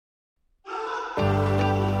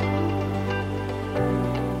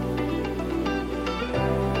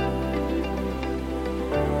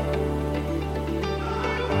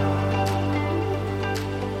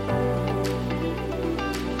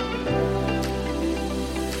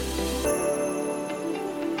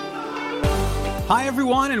Hi,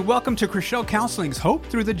 everyone, and welcome to Chriselle Counseling's Hope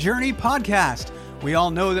Through the Journey podcast. We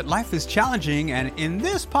all know that life is challenging, and in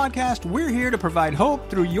this podcast, we're here to provide hope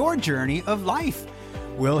through your journey of life.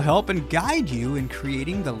 We'll help and guide you in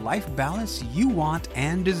creating the life balance you want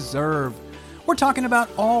and deserve. We're talking about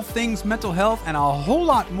all things mental health and a whole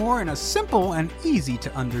lot more in a simple and easy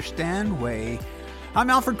to understand way. I'm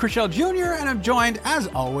Alfred Chriselle Jr., and I'm joined, as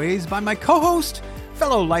always, by my co-host,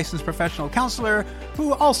 fellow licensed professional counselor,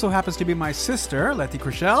 who also happens to be my sister, Lettie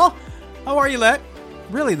Chriselle. How are you, Let?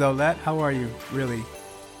 Really, though, Let, how are you? Really?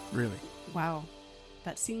 Wow.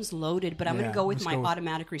 That seems loaded, but I'm going to go with my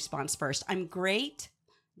automatic response first. I'm great,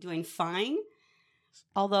 doing fine.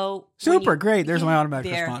 Although... Super, great. There's my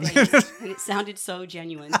automatic response. And it sounded so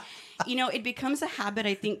genuine. You know, it becomes a habit,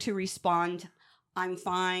 I think, to respond, I'm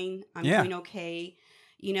fine, I'm doing okay.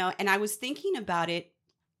 You know, and I was thinking about it.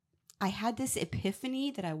 I had this epiphany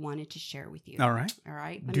that I wanted to share with you. All right.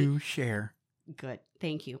 Share. Good.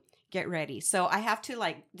 Thank you. Get ready. So I have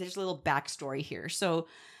to there's a little backstory here. So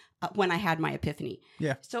when I had my epiphany.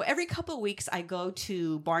 Yeah. So every couple of weeks I go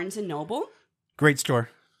to Barnes & Noble. Great store.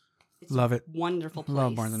 Love it. Wonderful place.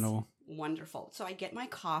 Love Barnes & Noble. Wonderful. So I get my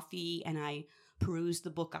coffee and I peruse the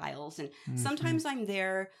book aisles. And sometimes I'm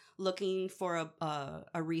there looking for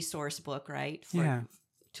a resource book, right?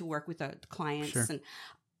 To work with the clients. Sure. And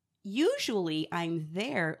usually I'm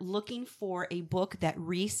there looking for a book that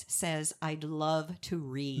Reese says I'd love to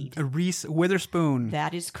read. Reese Witherspoon.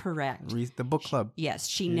 That is correct. Reese, the book club. Yes,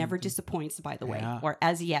 she never disappoints, by the way. Or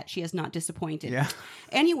as yet, she has not disappointed. Yeah.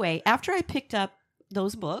 Anyway, after I picked up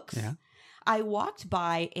those books, I walked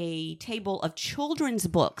by a table of children's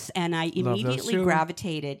books and I immediately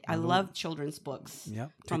gravitated. I love children's books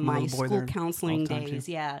from my school counseling days.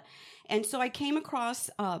 Too. Yeah. And so I came across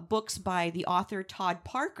books by the author Todd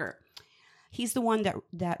Parker. He's the one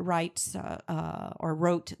that writes or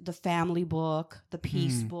wrote the family book, the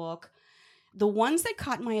peace book. The ones that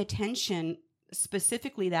caught my attention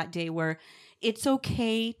specifically that day were It's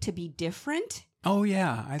Okay to Be Different. Oh,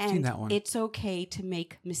 yeah. I've seen that one. It's Okay to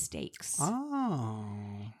Make Mistakes. Oh.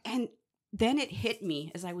 And then it hit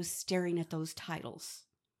me as I was staring at those titles.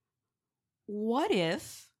 What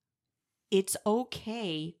if it's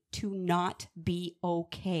okay to not be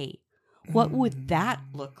okay? What would that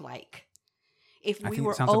look like? If we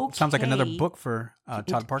were okay. Sounds like another book for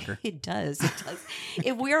Todd Parker. It does.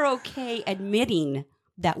 If we're okay admitting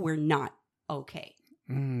that we're not okay.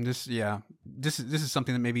 This is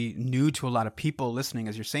something that may be new to a lot of people listening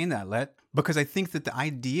as you're saying that, Let, because I think that the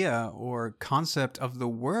idea or concept of the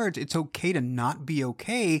words, it's okay to not be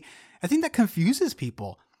okay, I think that confuses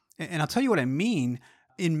people. And I'll tell you what I mean.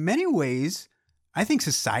 In many ways, I think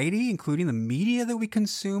society, including the media that we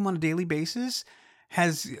consume on a daily basis,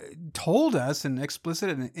 has told us in explicit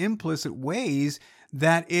and implicit ways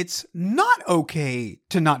that it's not okay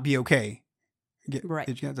to not be okay. Right.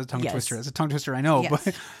 Did you get the tongue twister? That's a tongue twister, I know. Yes.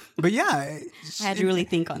 But yeah. I had to really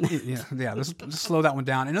think on that. Yeah. Let's slow that one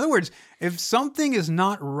down. In other words, if something is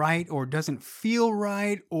not right or doesn't feel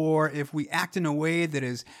right, or if we act in a way that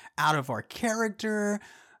is out of our character,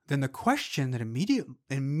 then the question that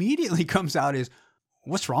immediately comes out is,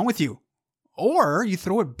 what's wrong with you? Or you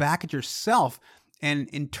throw it back at yourself and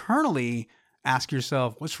internally ask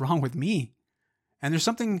yourself, what's wrong with me? And there's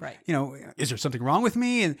something, is there something wrong with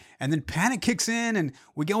me? And then panic kicks in and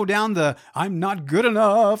we go down the I'm not good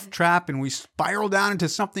enough trap and we spiral down into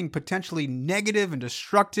something potentially negative and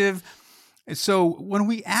destructive. And so when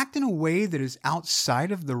we act in a way that is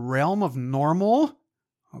outside of the realm of normal,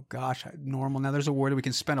 oh gosh, normal. Now there's a word that we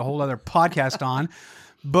can spend a whole other podcast on.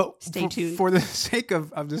 But stay tuned. For the sake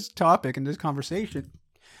of this topic and this conversation,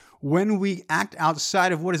 when we act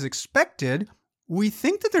outside of what is expected, we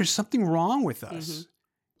think that there's something wrong with us. Mm-hmm.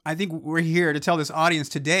 I think we're here to tell this audience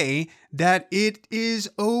today that it is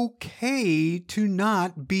okay to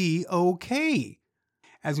not be okay.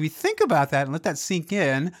 As we think about that and let that sink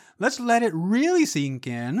in, let's let it really sink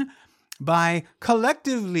in by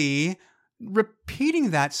collectively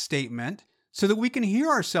repeating that statement so that we can hear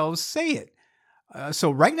ourselves say it.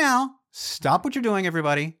 So right now, stop what you're doing,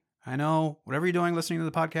 everybody. I know, whatever you're doing, listening to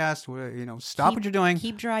the podcast, stop what you're doing.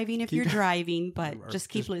 Keep driving if you're driving, but just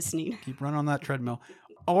keep listening. Keep running on that treadmill.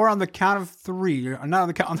 Or on the count of three, on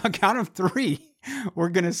the count of three, we're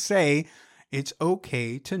going to say, it's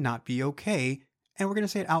okay to not be okay. And we're going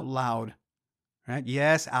to say it out loud, right?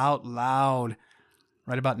 Yes, out loud.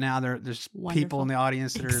 Right about now, there's people in the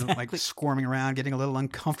audience that are like squirming around, getting a little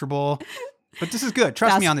uncomfortable. But this is good.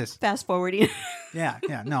 Trust me on this. Fast forwarding. Yeah.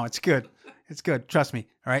 No, it's good. It's good. Trust me.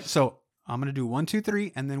 All right. So I'm going to do 1, 2,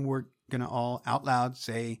 3, and then we're going to all out loud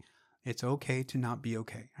say, it's okay to not be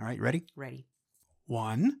okay. All right. Ready? Ready.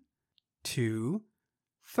 1, 2,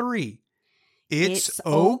 3. It's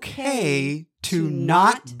okay to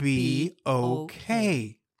not be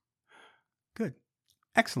okay. Good.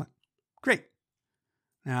 Excellent. Great.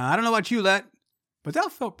 Now, I don't know about you, Let, but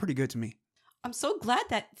that felt pretty good to me. I'm so glad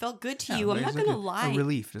that felt good to you. I'm not going to lie. A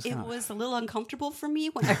relief. It was a little uncomfortable for me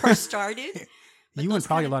when I first started. You and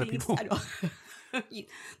probably a lot of people.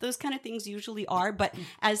 Those kind of things usually are. But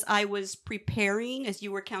as I was preparing, as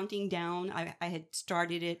you were counting down, I had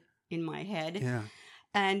started it in my head. Yeah.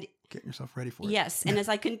 And getting yourself ready for it. Yes. And as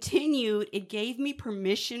I continued, it gave me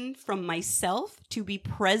permission from myself to be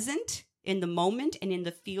present in the moment and in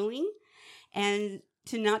the feeling, and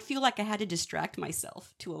to not feel like I had to distract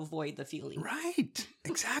myself to avoid the feeling. Right.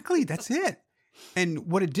 Exactly. That's it.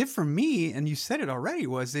 And what it did for me, and you said it already,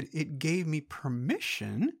 was that it gave me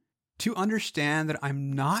permission to understand that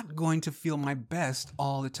I'm not going to feel my best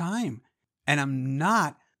all the time. And I'm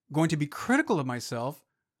not going to be critical of myself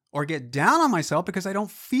or get down on myself because I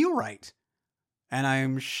don't feel right. And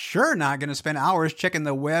I'm sure not going to spend hours checking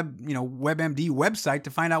the WebMD website to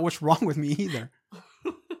find out what's wrong with me either.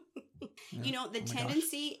 The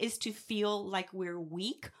tendency is to feel like we're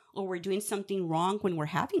weak or we're doing something wrong when we're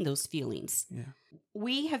having those feelings. Yeah.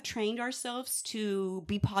 We have trained ourselves to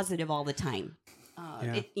be positive all the time.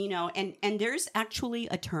 And there's actually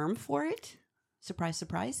a term for it. Surprise,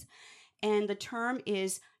 surprise. And the term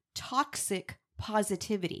is toxic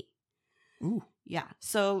positivity. Ooh. Yeah.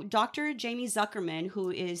 So Dr. Jamie Zuckerman, who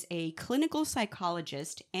is a clinical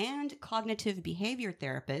psychologist and cognitive behavior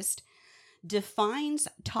therapist, defines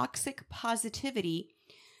toxic positivity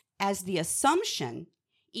as the assumption,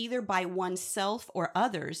 either by oneself or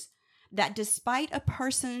others, that despite a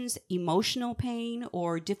person's emotional pain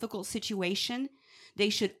or difficult situation, they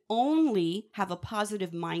should only have a positive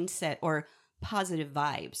mindset or positive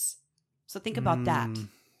vibes. So think about that.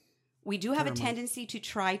 We do have a tendency to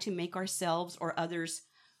try to make ourselves or others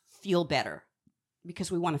feel better because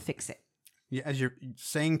we want to fix it. Yeah, as you're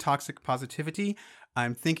saying toxic positivity,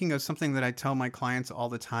 I'm thinking of something that I tell my clients all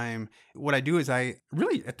the time. What I do is I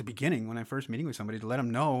really, at the beginning, when I'm first meeting with somebody, to let them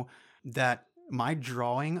know that my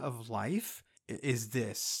drawing of life is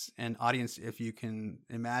this. And audience, if you can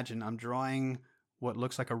imagine, I'm drawing what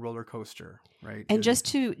looks like a roller coaster, right? And just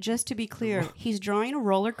to be clear, he's drawing a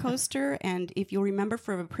roller coaster. And if you'll remember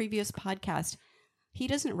from a previous podcast, he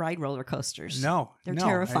doesn't ride roller coasters. No, they're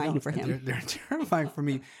terrifying for him. They're terrifying for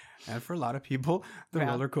me. And for a lot of people, the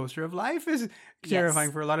roller coaster of life is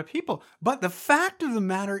terrifying for a lot of people. But the fact of the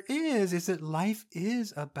matter is that life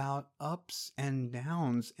is about ups and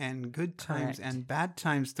downs and good times and bad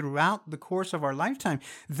times throughout the course of our lifetime.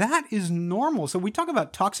 That is normal. So we talk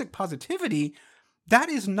about toxic positivity. That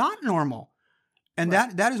is not normal. And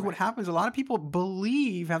that is what happens. A lot of people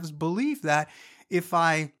have this belief that if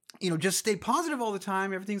I just stay positive all the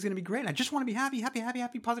time, everything's going to be great. And I just want to be happy,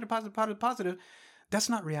 positive. That's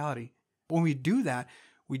not reality. When we do that,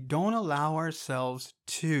 we don't allow ourselves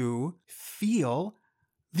to feel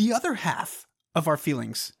the other half of our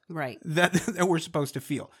feelings. Right. That we're supposed to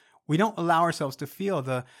feel. We don't allow ourselves to feel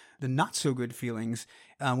the not so good feelings.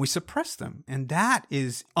 We suppress them. And that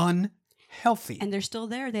is unhealthy. And they're still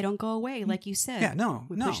there. They don't go away, like you said. Yeah,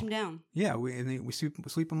 we push them down. Yeah, we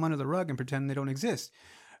sweep them under the rug and pretend they don't exist.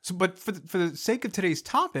 So, but for the sake of today's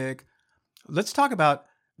topic, let's talk about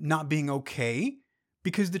not being okay.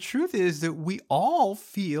 Because the truth is that we all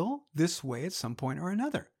feel this way at some point or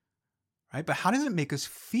another, right? But how does it make us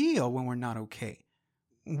feel when we're not okay?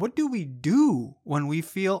 What do we do when we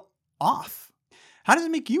feel off? How does it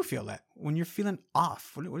make you feel that when you're feeling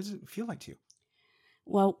off? What does it feel like to you?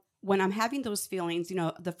 Well, when I'm having those feelings,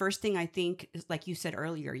 the first thing I think is, like you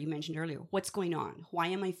mentioned earlier, what's going on? Why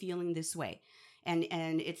am I feeling this way? And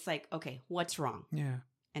it's like, okay, what's wrong? Yeah.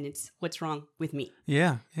 And it's what's wrong with me.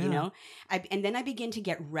 Yeah. And then I begin to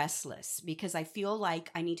get restless because I feel like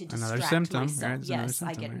I need to distract another symptom, myself. Right? Yes,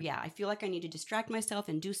 I get. Right? Yeah, I feel like I need to distract myself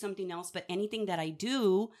and do something else. But anything that I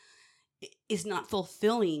do is not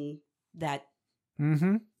fulfilling that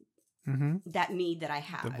that need that I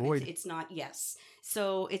have. The void. It's not. Yes.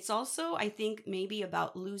 So it's also, I think, maybe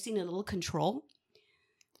about losing a little control.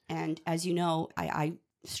 And as you know, I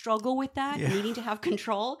struggle with that, needing to have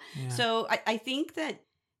control. Yeah. So I think that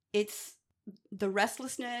it's the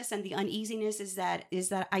restlessness and the uneasiness is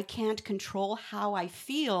that I can't control how I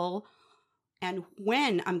feel and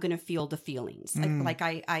when I'm going to feel the feelings. Like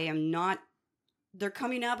I am not, they're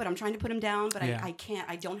coming up, but I'm trying to put them down, but I can't,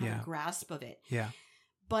 I don't have a grasp of it. Yeah.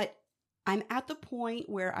 But I'm at the point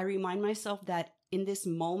where I remind myself that in this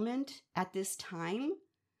moment, at this time,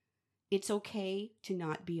 it's okay to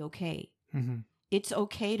not be okay. Mm-hmm. It's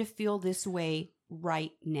okay to feel this way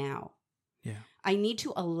right now. Yeah. I need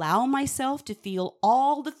to allow myself to feel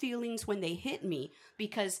all the feelings when they hit me,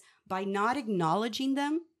 because by not acknowledging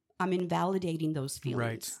them, I'm invalidating those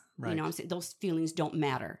feelings. Right. You know what I'm saying? Those feelings don't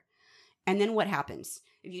matter. And then what happens?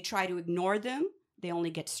 If you try to ignore them, they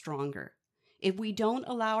only get stronger. If we don't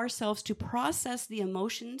allow ourselves to process the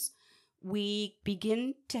emotions, we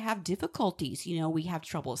begin to have difficulties. You know, we have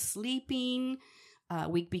trouble sleeping.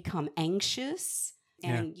 We become anxious.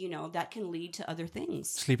 And, that can lead to other things.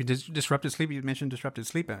 Sleeping, disrupted sleep. You mentioned disrupted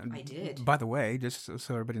sleep. I did. By the way, just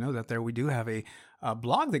so everybody knows out there, we do have a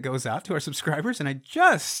blog that goes out to our subscribers. And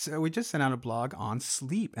we just sent out a blog on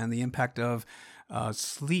sleep and the impact of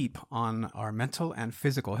sleep on our mental and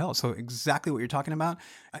physical health. So exactly what you're talking about.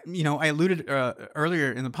 I alluded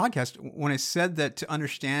earlier in the podcast when I said that to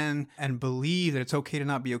understand and believe that it's okay to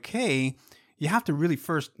not be okay, you have to really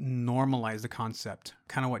first normalize the concept,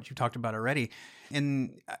 kind of what you talked about already.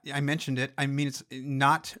 And I mentioned it. I mean, it's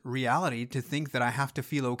not reality to think that I have to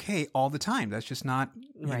feel okay all the time. That's just not,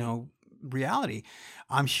 reality.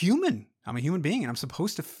 I'm human. I'm a human being, and I'm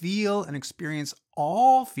supposed to feel and experience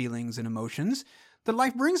all feelings and emotions that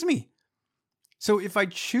life brings me. So if I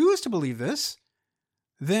choose to believe this,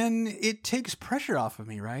 then it takes pressure off of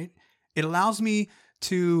me, right? It allows me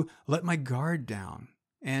to let my guard down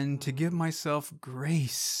and to give myself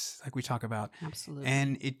grace, like we talk about. Absolutely.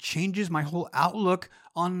 And it changes my whole outlook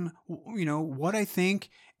on, what I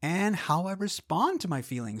think and how I respond to my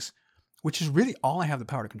feelings, which is really all I have the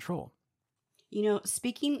power to control.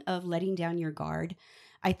 Speaking of letting down your guard,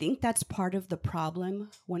 I think that's part of the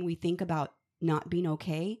problem when we think about not being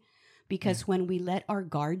okay, because when we let our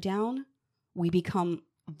guard down, we become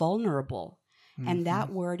vulnerable. Mm-hmm. And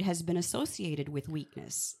that word has been associated with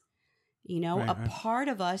weakness. A part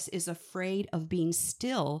of us is afraid of being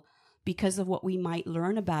still because of what we might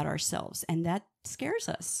learn about ourselves. And that scares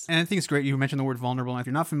us. And I think it's great you mentioned the word vulnerable. And if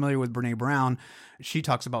you're not familiar with Brene Brown, she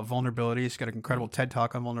talks about vulnerability. She's got an incredible TED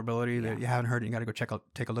Talk on vulnerability that you haven't heard. You got to go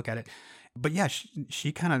take a look at it. But yeah,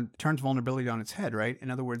 she kind of turns vulnerability on its head, right?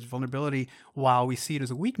 In other words, vulnerability, while we see it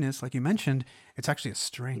as a weakness, like you mentioned, it's actually a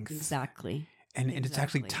strength. Exactly. And it's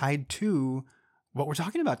actually tied to what we're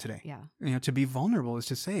talking about today. Yeah. To be vulnerable is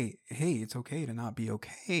to say, hey, it's okay to not be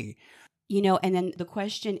okay. And then the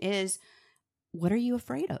question is, what are you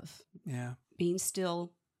afraid of? Yeah. Being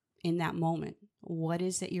still in that moment. What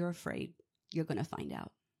is it you're afraid? You're going to find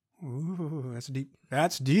out. Ooh, that's deep.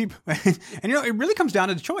 That's deep. And it really comes down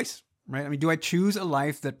to the choice, right? I mean, do I choose a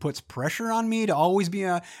life that puts pressure on me to always be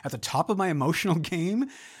at the top of my emotional game?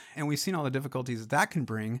 And we've seen all the difficulties that can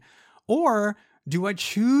bring. Or do I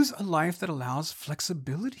choose a life that allows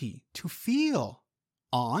flexibility to feel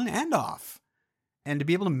on and off and to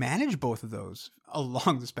be able to manage both of those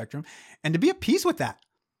along the spectrum and to be at peace with that?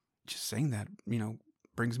 Just saying that,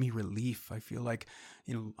 brings me relief. I feel like,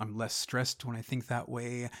 I'm less stressed when I think that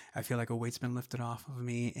way. I feel like a weight's been lifted off of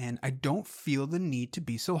me and I don't feel the need to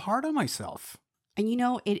be so hard on myself. And,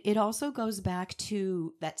 it also goes back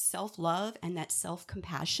to that self-love and that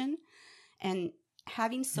self-compassion. And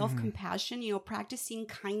having self-compassion, practicing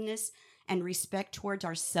kindness and respect towards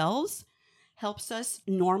ourselves helps us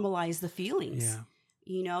normalize the feelings.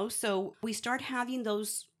 Yeah. So we start having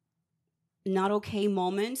those not okay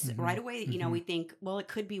moments right away. We think, well, it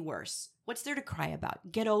could be worse. What's there to cry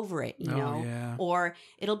about? Get over it, Yeah. Or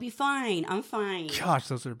it'll be fine. I'm fine. Gosh,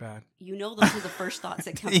 those are bad. Those are the first thoughts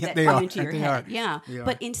that come into your head. Yeah.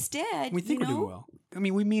 But instead, we think we're doing well. I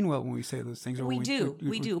mean, we mean well when we say those things. We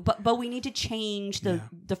do. But we need to change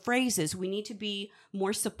the phrases. We need to be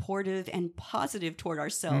more supportive and positive toward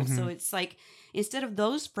ourselves. So it's like, instead of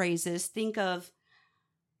those phrases, think of,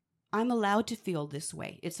 I'm allowed to feel this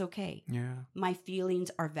way. It's okay. Yeah. My feelings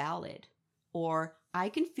are valid. Or I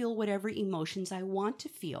can feel whatever emotions I want to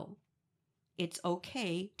feel. It's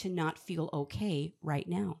okay to not feel okay right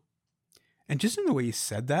now. And just in the way you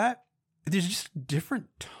said that, there's just a different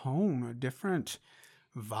tone, a different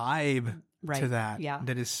vibe to that. Yeah.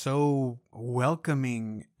 That is so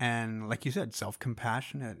welcoming and, like you said,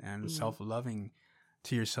 self-compassionate and self-loving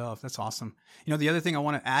to yourself. That's awesome. The other thing I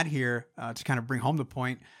want to add here to kind of bring home the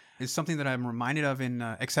point is something that I'm reminded of in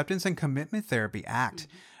Acceptance and Commitment Therapy, ACT.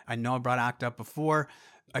 I know I brought ACT up before.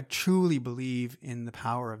 I truly believe in the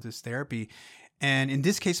power of this therapy. And in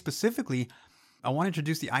this case specifically, I want to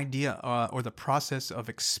introduce the idea or the process of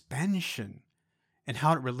expansion and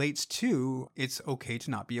how it relates to it's okay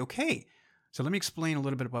to not be okay. So let me explain a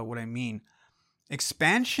little bit about what I mean.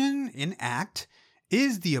 Expansion in ACT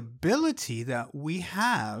is the ability that we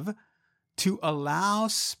have to allow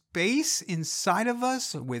space inside of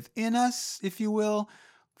us, within us, if you will,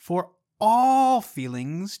 for all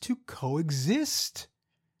feelings to coexist.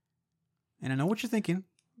 And I know what you're thinking.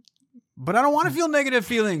 but I don't want to feel negative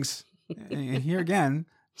feelings. And here again,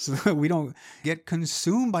 so that we don't get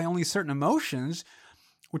consumed by only certain emotions,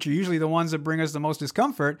 which are usually the ones that bring us the most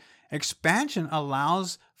discomfort, expansion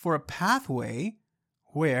allows for a pathway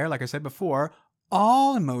where, like I said before,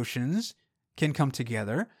 all emotions can come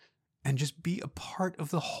together and just be a part of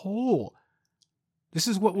the whole. This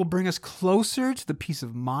is what will bring us closer to the peace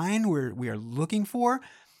of mind we are looking for.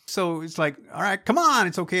 So it's like, all right, come on,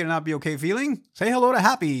 it's okay to not be okay feeling. Say hello to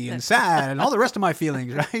happy and sad and all the rest of my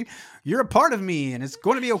feelings, right? You're a part of me and it's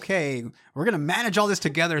going to be okay. We're going to manage all this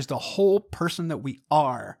together as the whole person that we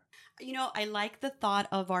are. You know, I like the thought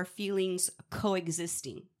of our feelings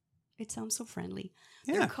coexisting. It sounds so friendly.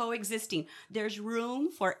 Yeah. They're coexisting. There's room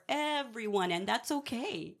for everyone, and that's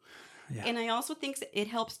okay. Yeah. And I also think that it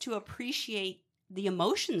helps to appreciate the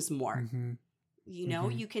emotions more. Mm-hmm. You know,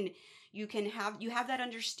 mm-hmm. you have that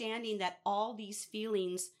understanding that all these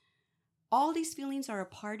feelings are a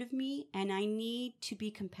part of me, and I need to be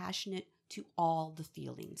compassionate to all the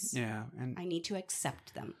feelings. Yeah, and I need to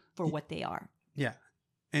accept them for what they are. Yeah.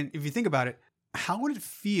 And if you think about it, how would it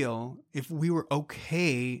feel if we were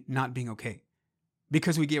okay not being okay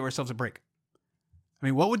because we gave ourselves a break? I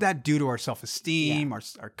mean, what would that do to our self-esteem,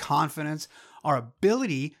 our confidence, our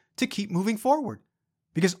ability to keep moving forward?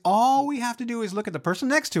 Because all we have to do is look at the person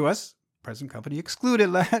next to us, present company excluded,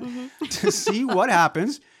 mm-hmm. to see what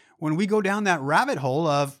happens when we go down that rabbit hole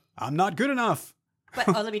of, I'm not good enough. But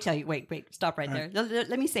let me tell you, wait, stop right there.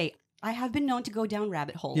 Let me say, I have been known to go down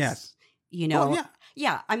rabbit holes. Yes. You know, well,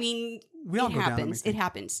 yeah. I mean, it happens. It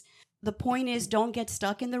happens. The point is, don't get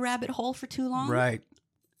stuck in the rabbit hole for too long. Right.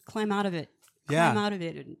 Climb out of it. Climb out of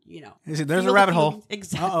it, and you know. There's a rabbit hole.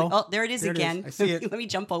 Exactly. Uh-oh. Oh, there it is again. I see it. Let me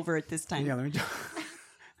jump over it this time. Yeah, let me jump.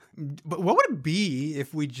 But what would it be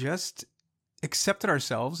if we just accepted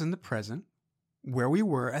ourselves in the present, where we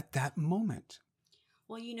were at that moment?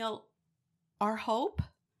 Well, you know, our hope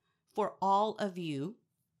for all of you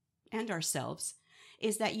and ourselves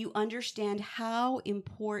is that you understand how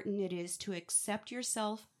important it is to accept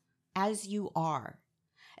yourself as you are,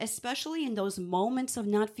 especially in those moments of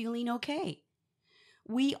not feeling okay.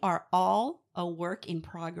 We are all a work in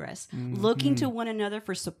progress, mm-hmm. looking to one another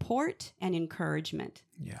for support and encouragement.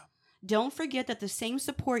 Yeah. Don't forget that the same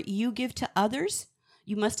support you give to others,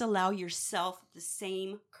 you must allow yourself the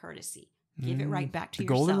same courtesy. Give it right back to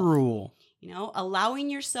yourself. The golden rule. You know, allowing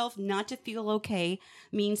yourself not to feel okay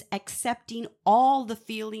means accepting all the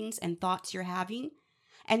feelings and thoughts you're having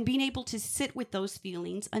and being able to sit with those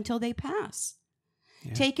feelings until they pass.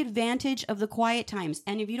 Yeah. Take advantage of the quiet times.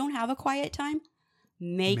 And if you don't have a quiet time,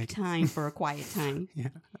 make time for a quiet time. Yeah.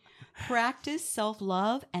 Practice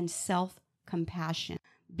self-love and self-compassion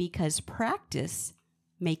because practice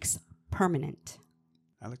makes permanent.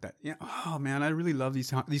 I like that. Yeah. Oh man, I really love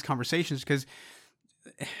these conversations because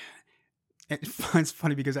it's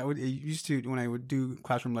funny because I used to, when I would do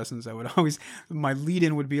classroom lessons, I would always, my lead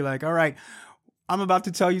in would be like, all right, I'm about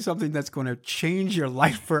to tell you something that's going to change your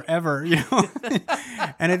life forever, you know?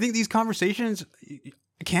 And I think these conversations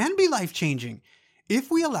can be life-changing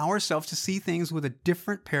if we allow ourselves to see things with a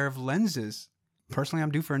different pair of lenses. Personally,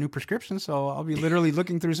 I'm due for a new prescription, so I'll be literally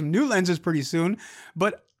looking through some new lenses pretty soon.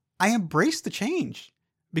 But I embrace the change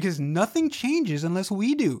because nothing changes unless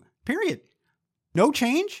we do, period. No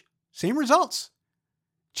change, same results.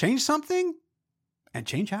 Change something, and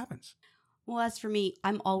change happens. Well, as for me,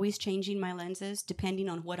 I'm always changing my lenses depending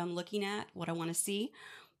on what I'm looking at, what I want to see.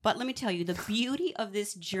 But let me tell you, the beauty of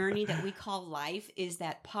this journey that we call life is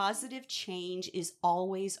that positive change is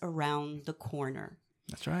always around the corner.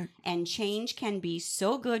 That's right. And change can be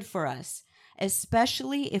so good for us,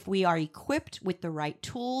 especially if we are equipped with the right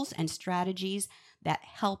tools and strategies that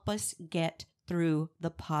help us get through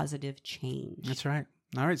the positive change. That's right.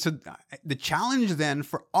 All right. So the challenge then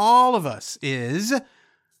for all of us is,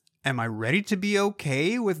 am I ready to be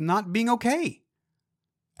okay with not being okay?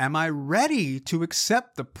 Am I ready to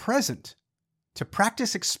accept the present, to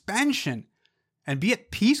practice expansion, and be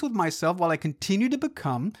at peace with myself while I continue to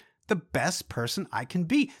become the best person I can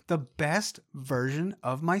be, the best version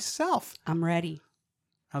of myself? I'm ready.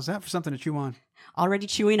 How's that for something to chew on? Already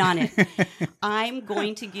chewing on it. I'm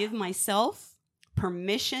going to give myself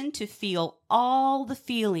permission to feel all the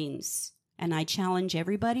feelings, and I challenge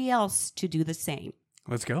everybody else to do the same.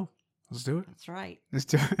 Let's go. Let's do it. That's right. Let's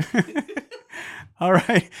do it. All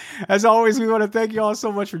right. As always, we want to thank you all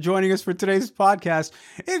so much for joining us for today's podcast.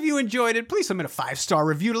 If you enjoyed it, please submit a 5-star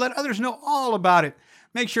review to let others know all about it.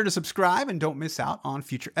 Make sure to subscribe and don't miss out on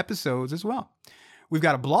future episodes as well. We've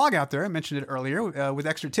got a blog out there. I mentioned it earlier with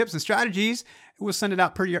extra tips and strategies. We'll send it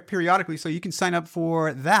out periodically, so you can sign up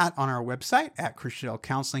for that on our website at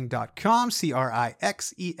ChrixellCounseling.com,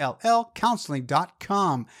 Crixell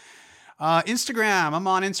counseling.com. Instagram. I'm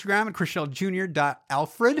on Instagram at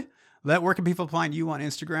ChrixellJr.Alfred. Where can people find you on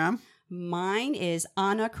Instagram? Mine is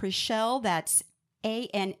Anna Chrisell. That's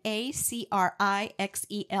ANACRIXELL.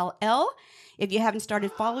 If you haven't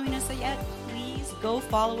started following us yet, please go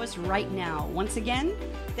follow us right now. Once again,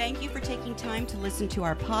 thank you for taking time to listen to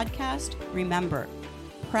our podcast. Remember,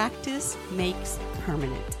 practice makes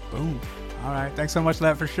permanent. Boom. All right. Thanks so much,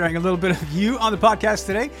 Lettie, for sharing a little bit of you on the podcast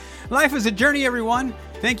today. Life is a journey, everyone.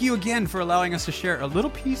 Thank you again for allowing us to share a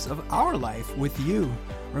little piece of our life with you.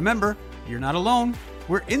 Remember, you're not alone.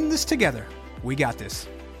 We're in this together. We got this.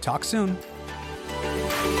 Talk soon.